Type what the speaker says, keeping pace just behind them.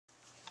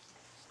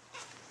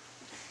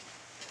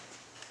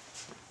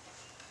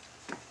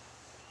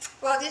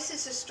Well, this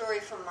is a story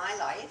from my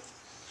life.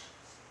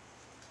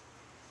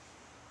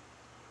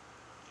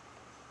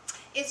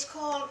 It's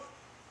called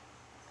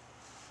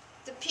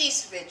The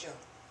Peace Vigil.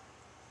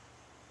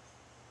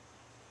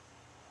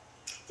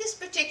 This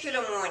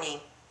particular morning,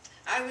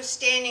 I was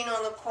standing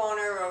on the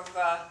corner of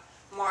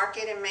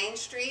Market and Main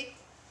Street.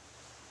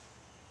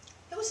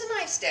 It was a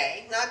nice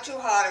day, not too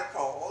hot or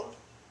cold.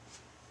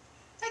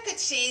 I could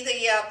see the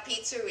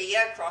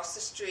pizzeria across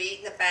the street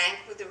and the bank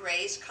with the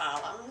raised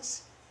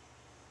columns.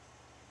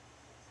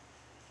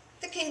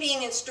 The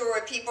convenience store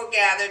where people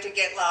gathered to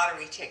get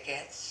lottery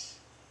tickets.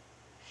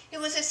 It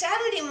was a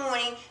Saturday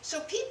morning, so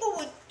people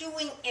were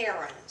doing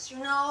errands, you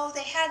know.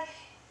 They had,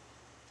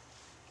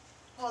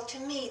 well, to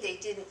me, they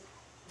didn't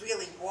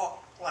really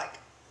walk like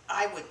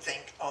I would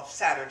think of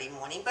Saturday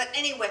morning. But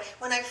anyway,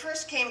 when I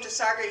first came to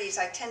Saugerties,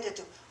 I tended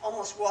to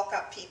almost walk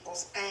up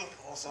people's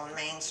ankles on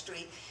Main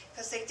Street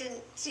because they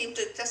didn't seem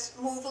to just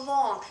move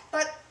along.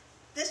 But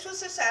this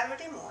was a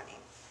Saturday morning.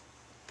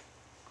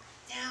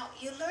 Now,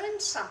 you learn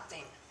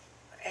something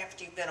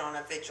after you've been on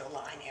a vigil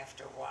line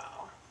after a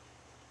while.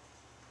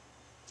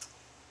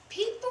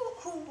 People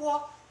who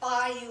walk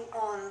by you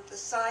on the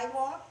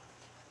sidewalk,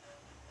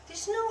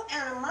 there's no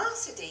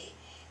animosity,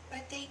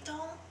 but they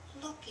don't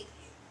look at you.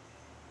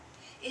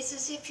 It's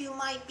as if you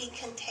might be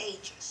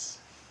contagious.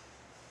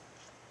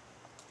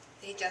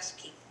 They just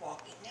keep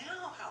walking.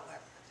 Now,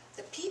 however,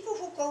 the people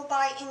who go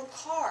by in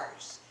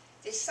cars,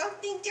 there's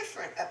something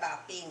different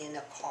about being in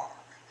a car.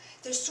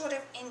 They're sort of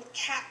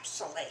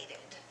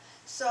encapsulated.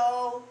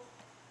 So,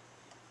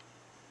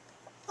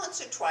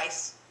 once or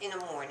twice in the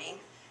morning,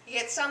 you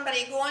get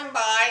somebody going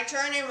by,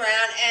 turning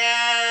around,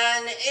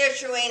 and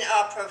issuing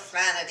a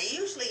profanity,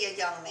 usually a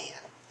young man.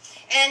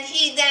 And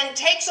he then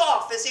takes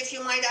off as if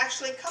you might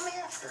actually come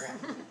after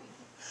him.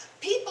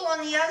 People,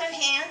 on the other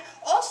hand,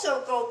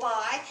 also go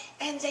by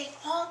and they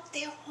honk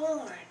their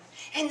horn.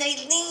 And they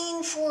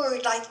lean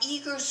forward like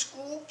eager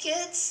school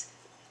kids.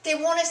 They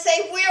want to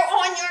say, "We're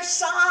on your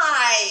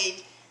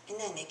side." And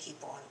then they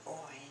keep on going.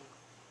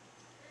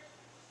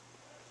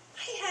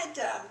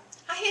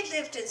 I had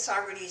lived in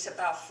Saugerties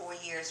about 4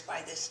 years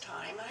by this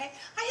time. I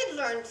had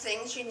learned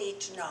things you need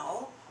to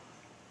know.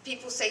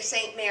 People say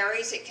St.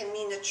 Mary's, it can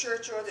mean the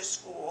church or the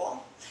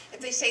school. If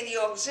they say the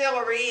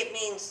auxiliary, it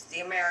means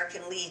the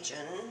American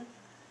Legion.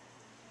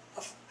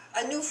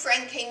 A new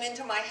friend came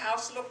into my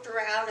house, looked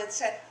around and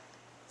said,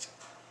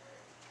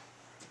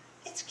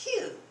 "It's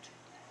cute."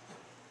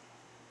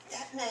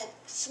 That meant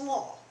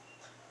small.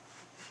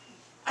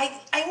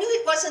 I knew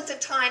it wasn't the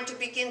time to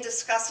begin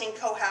discussing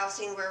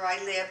co-housing where I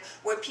live,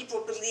 where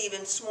people believe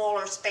in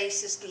smaller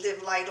spaces to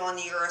live light on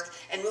the earth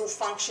and move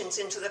functions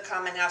into the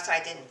common house. I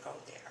didn't go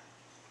there.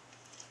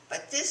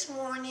 But this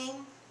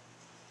morning,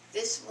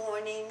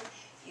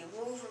 you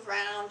move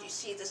around, you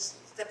see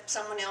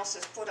someone else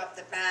has put up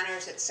the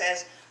banners. It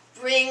says,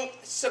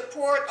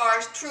 support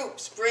our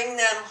troops, bring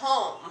them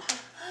home.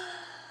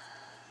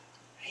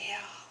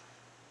 Yeah.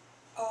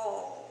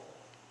 Oh,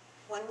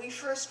 when we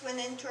first went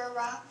into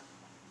Iraq,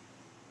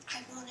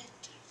 I wanted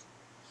to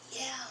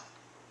yell.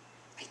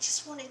 I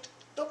just wanted to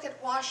look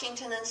at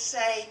Washington and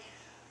say,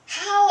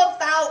 how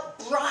about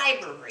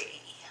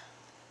bribery?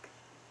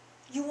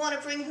 You want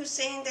to bring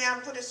Hussein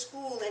down, put a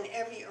school in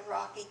every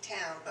Iraqi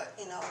town, but,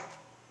 you know,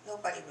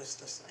 nobody was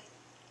listening.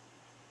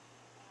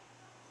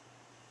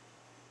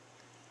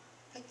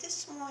 But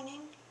this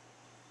morning,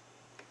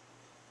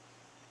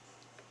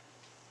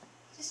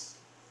 this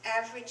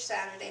average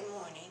Saturday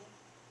morning,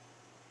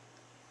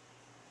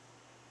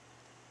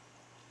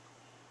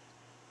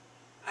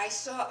 I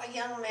saw a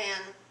young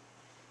man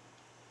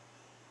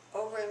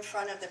over in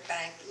front of the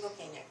bank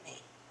looking at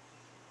me.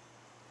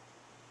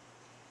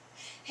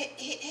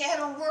 He had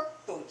on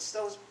work boots,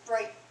 those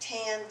bright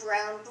tan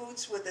brown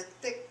boots with the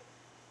thick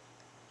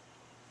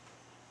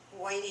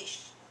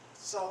whitish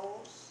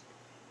soles.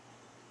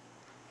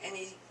 And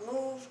he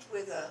moved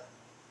with a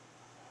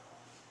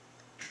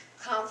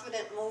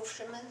confident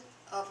movement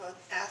of an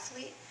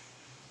athlete.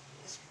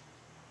 His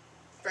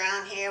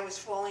brown hair was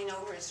falling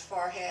over his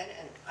forehead,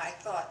 and I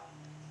thought,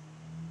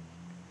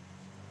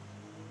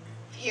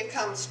 here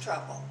comes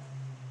trouble.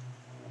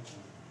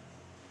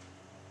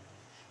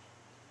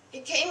 He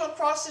came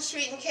across the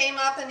street and came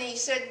up and he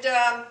said,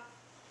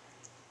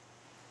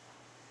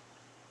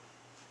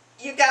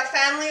 "You got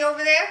family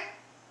over there?"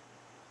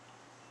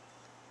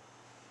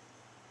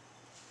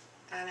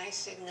 And I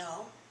said,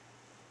 "No.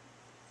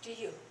 Do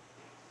you?"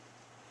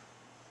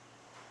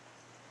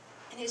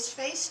 And his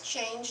face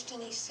changed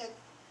and he said,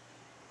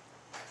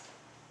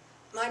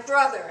 "My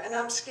brother, and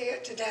I'm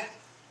scared to death."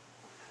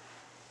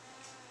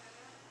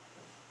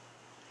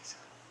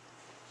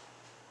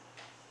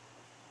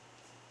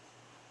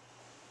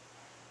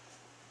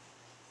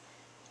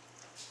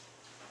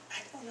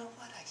 I don't know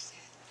what I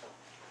said.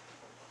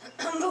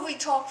 But we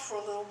talked for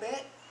a little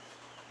bit.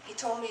 He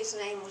told me his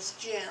name was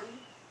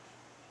Jim.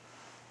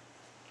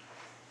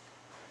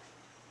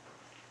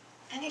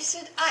 And he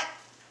said, I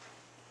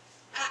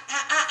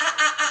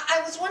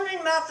was wondering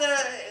about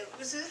it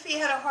was as if he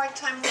had a hard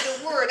time with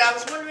the word. I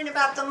was wondering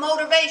about the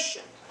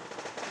motivation.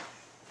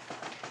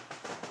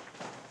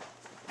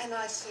 And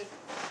I said,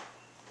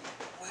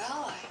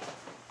 well,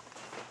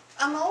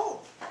 I'm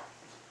old.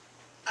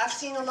 I've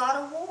seen a lot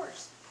of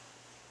wars.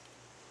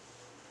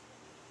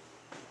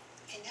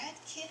 And that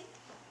kid,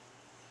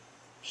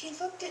 he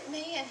looked at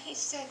me and he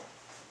said,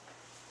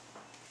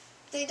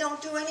 they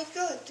don't do any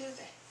good, do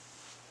they?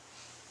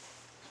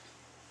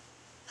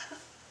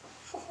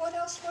 What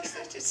else was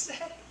there to say?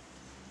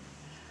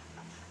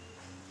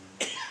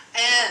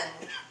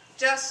 And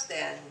just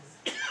then,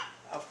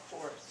 of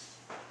course,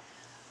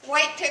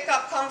 white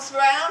pickup comes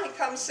around. He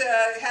comes,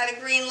 had a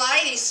green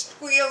light. He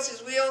squeals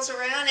his wheels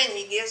around and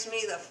he gives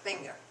me the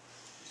finger.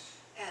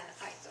 And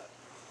I thought,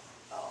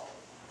 oh,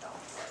 don't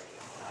worry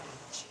about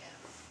it, Jim.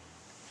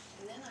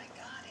 And then I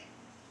got it.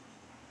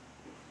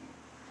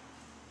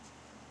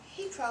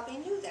 He probably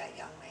knew that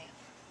young man.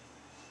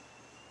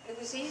 It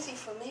was easy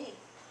for me.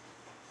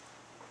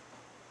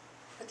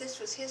 But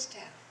this was his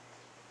town.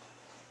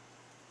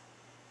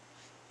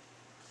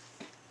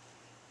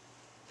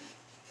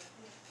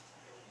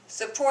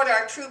 Support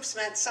our troops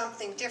meant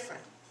something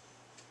different.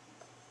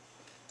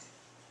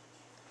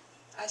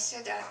 I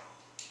said,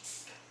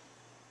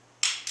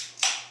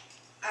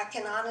 I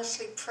can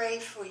honestly pray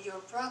for your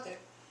brother,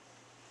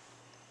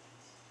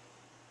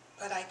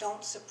 but I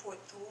don't support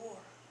the war.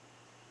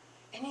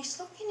 And he's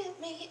looking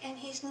at me and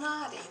he's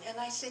nodding. And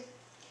I said,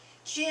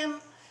 Jim,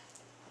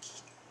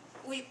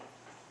 we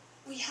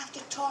have to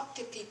talk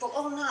to people.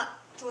 Oh, not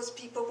those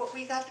people, but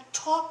we got to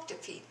talk to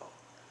people.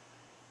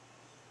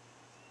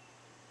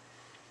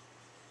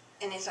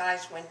 And his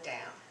eyes went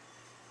down.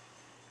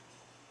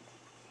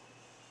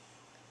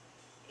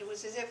 It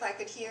was as if I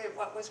could hear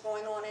what was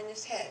going on in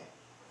his head.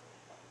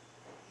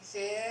 He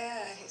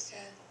said,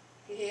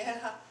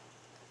 yeah,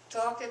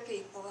 talk to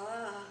people,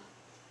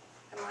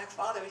 And my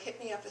father would hit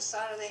me up the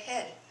side of the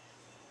head,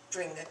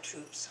 bring the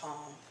troops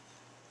home.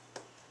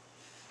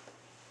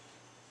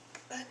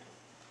 But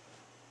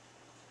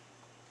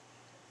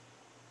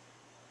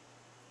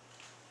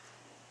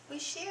we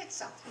shared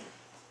something.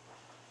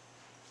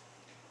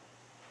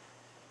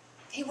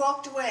 He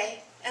walked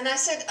away, and I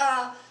said,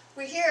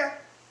 we're here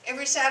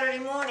every Saturday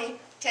morning,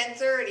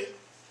 10:30.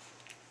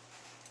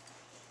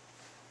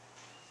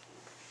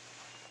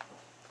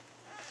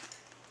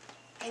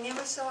 I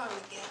never saw him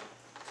again.